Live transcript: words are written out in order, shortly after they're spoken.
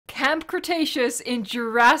Camp Cretaceous in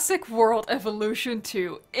Jurassic World Evolution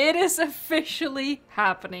 2. It is officially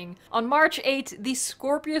happening. On March 8th, the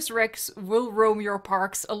Scorpius Rex will roam your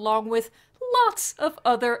parks along with lots of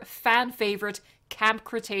other fan-favorite Camp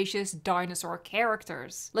Cretaceous dinosaur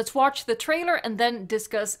characters. Let's watch the trailer and then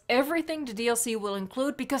discuss everything the DLC will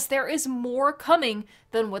include, because there is more coming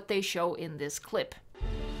than what they show in this clip.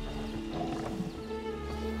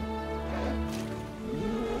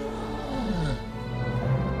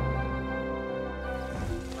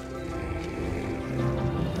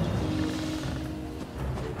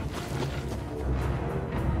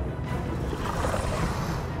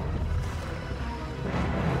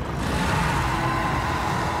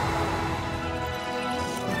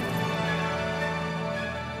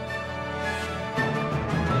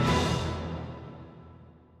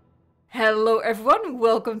 Hello everyone,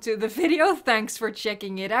 welcome to the video, thanks for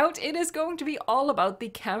checking it out. It is going to be all about the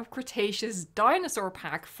Camp Cretaceous dinosaur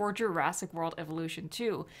pack for Jurassic World Evolution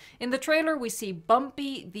 2. In the trailer we see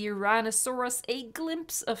Bumpy, the Tyrannosaurus, a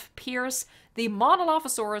glimpse of Pierce, the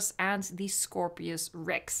Monolophosaurus, and the Scorpius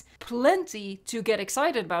Rex. Plenty to get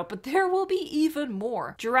excited about, but there will be even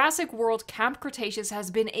more. Jurassic World Camp Cretaceous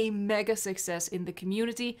has been a mega success in the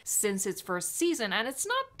community since its first season, and it's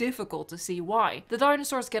not difficult to see why. The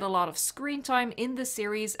dinosaurs get a lot of screen time in the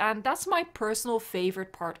series, and that's my personal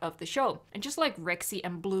favorite part of the show. And just like Rexy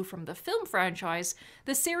and Blue from the film franchise,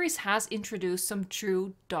 the series has introduced some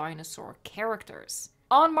true dinosaur characters.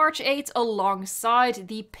 On March 8th, alongside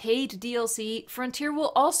the paid DLC, Frontier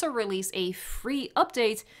will also release a free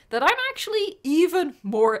update that I'm actually even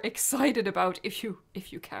more excited about, if you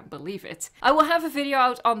can't believe it. I will have a video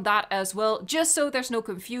out on that as well, just so there's no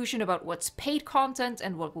confusion about what's paid content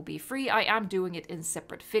and what will be free. I am doing it in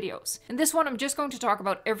separate videos. In this one, I'm just going to talk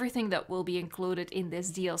about everything that will be included in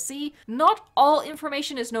this DLC. Not all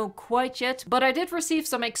information is known quite yet, but I did receive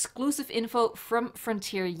some exclusive info from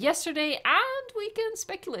Frontier yesterday, and we can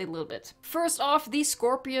speculate a little bit. First off, the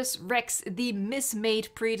Scorpius Rex, the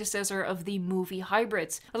mismade predecessor of the movie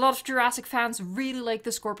hybrids. A lot of Jurassic fans really like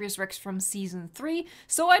the Scorpius Rex from season 3,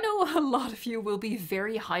 so I know a lot of you will be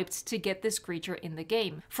very hyped to get this creature in the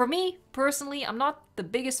game. For me, personally, I'm not the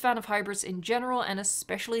biggest fan of hybrids in general, and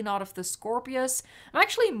especially not of the Scorpius. I'm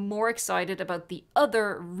actually more excited about the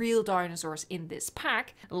other real dinosaurs in this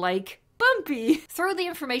pack, like Bumpy! Through the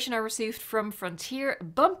information I received from Frontier,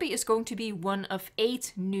 Bumpy is going to be one of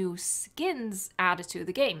 8 new skins added to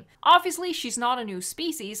the game. Obviously, she's not a new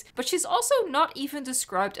species, but she's also not even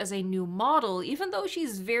described as a new model, even though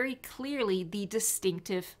she's very clearly the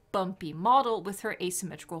distinctive Bumpy model with her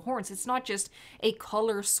asymmetrical horns. It's not just a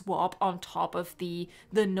color swap on top of the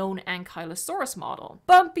known Ankylosaurus model.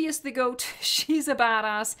 Bumpy is the goat, she's a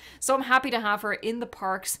badass, so I'm happy to have her in the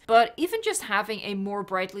parks, but even just having a more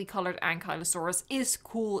brightly colored Ankylosaurus is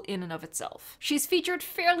cool in and of itself. She's featured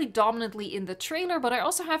fairly dominantly in the trailer, but I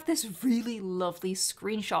also have this really lovely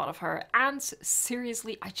screenshot of her, and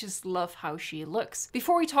seriously, I just love how she looks.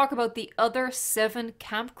 Before we talk about the other 7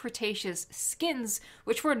 Camp Cretaceous skins,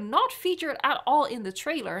 which were not featured at all in the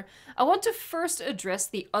trailer, I want to first address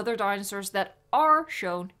the other dinosaurs that are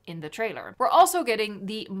shown in the trailer. We're also getting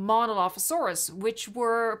the Monolophosaurus, which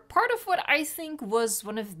were part of what I think was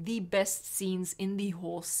one of the best scenes in the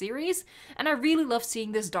whole series, and I really love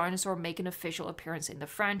seeing this dinosaur make an official appearance in the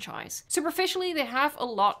franchise. Superficially, they have a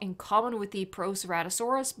lot in common with the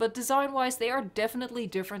Proceratosaurus, but design-wise they are definitely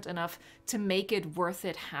different enough to make it worth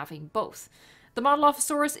it having both. The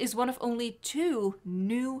Monolophosaurus is one of only 2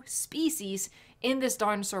 new species in this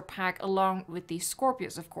dinosaur pack, along with the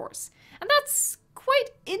Scorpios, of course. And that's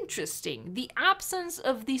quite interesting. The absence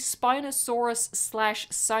of the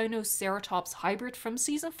Spinosaurus/Sinoceratops hybrid from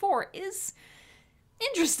season 4 is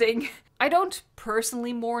interesting. I don't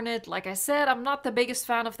personally mourn it. Like I said, I'm not the biggest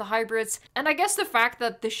fan of the hybrids, and I guess the fact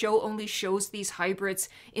that the show only shows these hybrids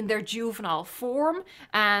in their juvenile form,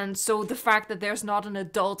 and so the fact that there's not an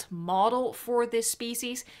adult model for this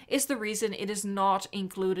species is the reason it is not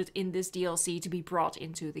included in this DLC to be brought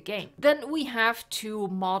into the game. Then we have 2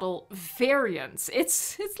 model variants.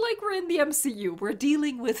 It's like we're in the MCU, we're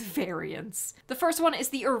dealing with variants. The first one is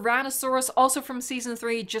the Tyrannosaurus, also from season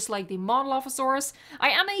 3, just like the Monolophosaurus. I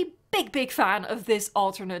am a big fan of this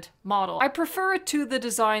alternate model. I prefer it to the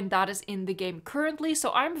design that is in the game currently,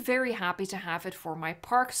 so I'm very happy to have it for my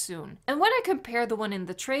park soon. And when I compare the one in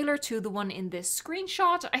the trailer to the one in this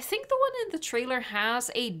screenshot, I think the one in the trailer has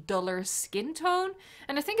a duller skin tone,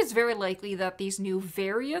 and I think it's very likely that these new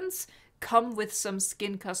variants come with some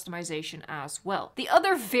skin customization as well. The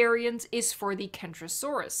other variant is for the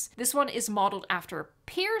Kentrosaurus. This one is modeled after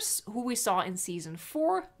Pierce, who we saw in season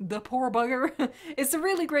 4, the poor bugger. It's a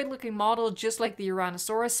really great looking model, just like the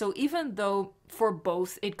Tyrannosaurus, so even though for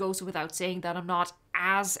both it goes without saying that I'm not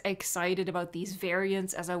as excited about these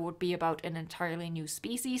variants as I would be about an entirely new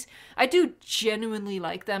species, I do genuinely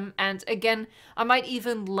like them, and again, I might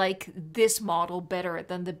even like this model better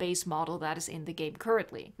than the base model that is in the game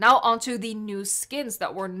currently. Now onto the new skins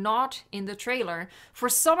that were not in the trailer. For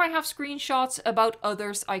some I have screenshots, about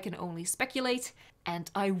others I can only speculate,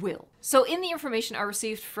 and I will. So in the information I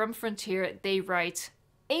received from Frontier, they write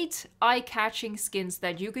 8 eye-catching skins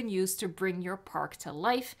that you can use to bring your park to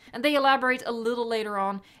life, and they elaborate a little later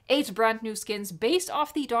on, 8 brand new skins based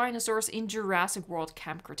off the dinosaurs in Jurassic World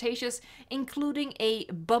Camp Cretaceous, including a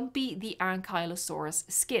Bumpy the Ankylosaurus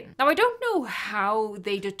skin. Now I don't know how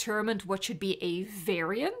they determined what should be a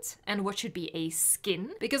variant and what should be a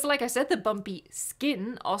skin, because like I said, the Bumpy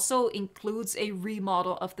skin also includes a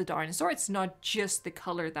remodel of the dinosaur. It's not just the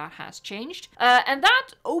color that has changed, and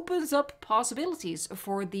that opens up possibilities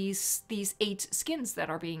for these 8 skins that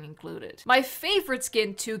are being included. My favorite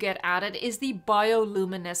skin to get added is the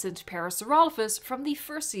bioluminescent Parasaurolophus from the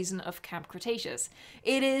first season of Camp Cretaceous.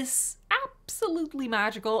 It is absolutely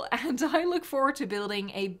magical, and I look forward to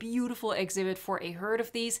building a beautiful exhibit for a herd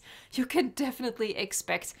of these. You can definitely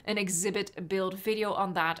expect an exhibit build video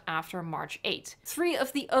on that after March 8. 3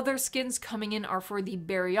 of the other skins coming in are for the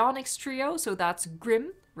Baryonyx trio, so that's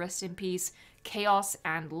Grim, rest in peace, Chaos,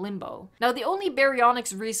 and Limbo. Now the only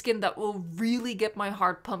Baryonyx reskin that will really get my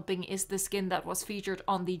heart pumping is the skin that was featured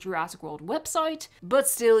on the Jurassic World website, but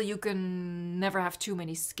still you can never have too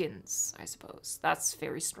many skins, I suppose. That's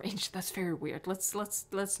very strange, that's very weird.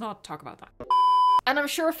 Let's not talk about that. And I'm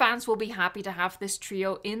sure fans will be happy to have this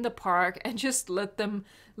trio in the park and just let them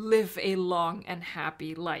live a long and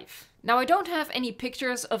happy life. Now I don't have any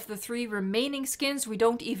pictures of the 3 remaining skins. We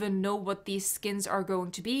don't even know what these skins are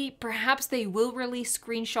going to be. Perhaps they will release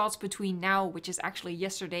screenshots between now, which is actually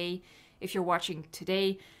yesterday if you're watching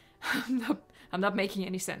today. I'm not making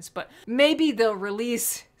any sense, but maybe they'll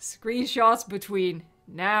release screenshots between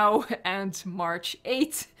now and March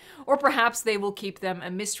 8th, or perhaps they will keep them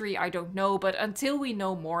a mystery, I don't know, but until we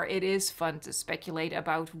know more, it is fun to speculate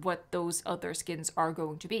about what those other skins are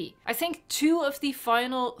going to be. I think 2 of the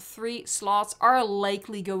final 3 slots are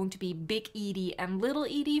likely going to be Big Edie and Little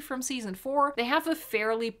Edie from season 4. They have a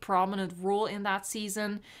fairly prominent role in that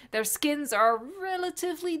season. Their skins are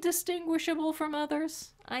relatively distinguishable from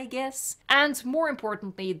others, I guess. And more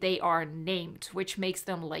importantly, they are named, which makes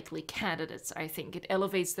them likely candidates, I think. It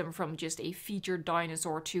elevates them from just a featured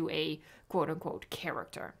dinosaur to a quote-unquote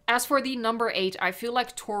character. As for the number 8, I feel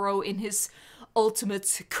like Toro in his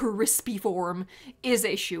ultimate crispy form is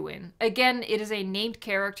a shoo-in. Again, it is a named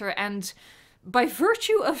character, and by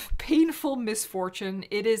virtue of painful misfortune,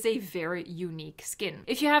 it is a very unique skin.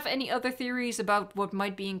 If you have any other theories about what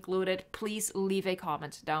might be included, please leave a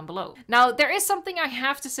comment down below. Now, there is something I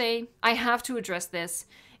have to say. I have to address this.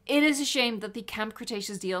 It is a shame that the Camp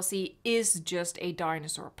Cretaceous DLC is just a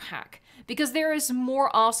dinosaur pack, because there is more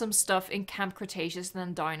awesome stuff in Camp Cretaceous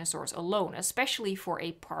than dinosaurs alone, especially for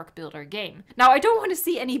a park builder game. Now, I don't want to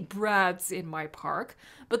see any brads in my park,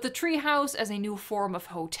 but the treehouse as a new form of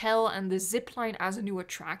hotel and the zipline as a new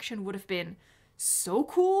attraction would have been so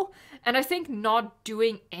cool, and I think not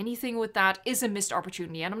doing anything with that is a missed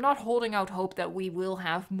opportunity, and I'm not holding out hope that we will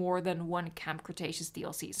have more than one Camp Cretaceous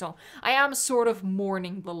DLC, so I am sort of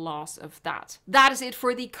mourning the loss of that. That is it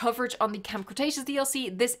for the coverage on the Camp Cretaceous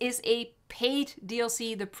DLC. This is a paid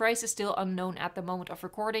DLC. The price is still unknown at the moment of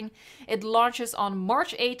recording. It launches on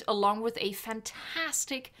March 8th along with a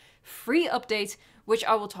fantastic free update, which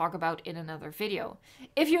I will talk about in another video.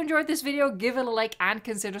 If you enjoyed this video, give it a like and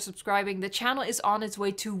consider subscribing. The channel is on its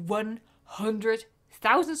way to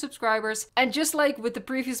 100,000 subscribers. And just like with the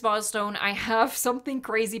previous milestone, I have something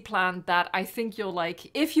crazy planned that I think you'll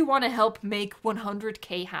like. If you want to help make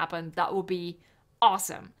 100k happen, that will be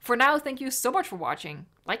awesome. For now, thank you so much for watching,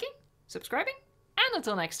 liking, subscribing, and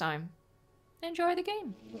until next time, enjoy the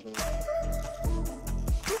game.